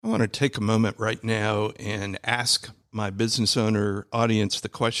want to take a moment right now and ask my business owner audience the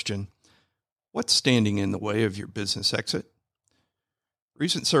question, what's standing in the way of your business exit?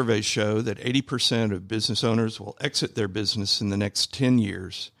 Recent surveys show that 80% of business owners will exit their business in the next 10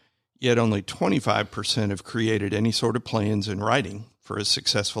 years, yet only 25% have created any sort of plans in writing for a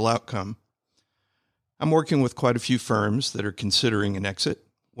successful outcome. I'm working with quite a few firms that are considering an exit.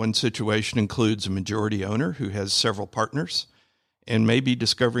 One situation includes a majority owner who has several partners and may be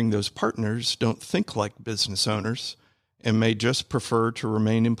discovering those partners don't think like business owners and may just prefer to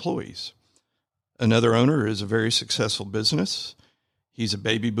remain employees. Another owner is a very successful business. He's a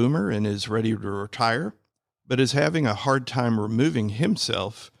baby boomer and is ready to retire, but is having a hard time removing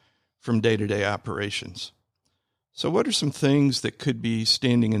himself from day-to-day operations. So what are some things that could be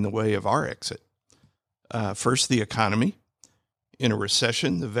standing in the way of our exit? First, the economy. In a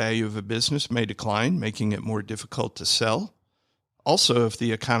recession, the value of a business may decline, making it more difficult to sell. Also, if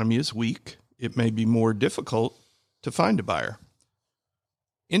the economy is weak, it may be more difficult to find a buyer.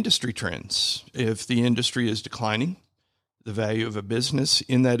 Industry trends. If the industry is declining, the value of a business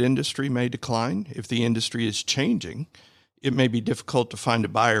in that industry may decline. If the industry is changing, it may be difficult to find a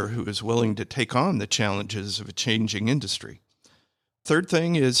buyer who is willing to take on the challenges of a changing industry. Third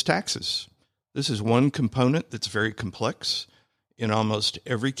thing is taxes. This is one component that's very complex. In almost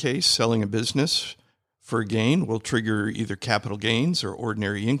every case, selling a business for a gain will trigger either capital gains or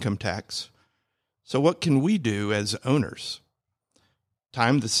ordinary income tax. So what can we do as owners?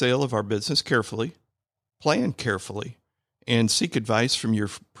 Time the sale of our business carefully, plan carefully, and seek advice from your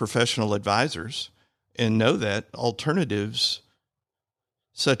professional advisors, and know that alternatives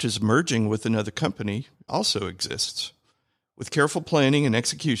such as merging with another company also exists. With careful planning and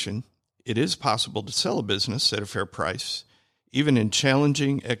execution, it is possible to sell a business at a fair price, even in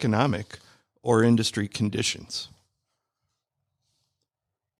challenging economic or industry conditions.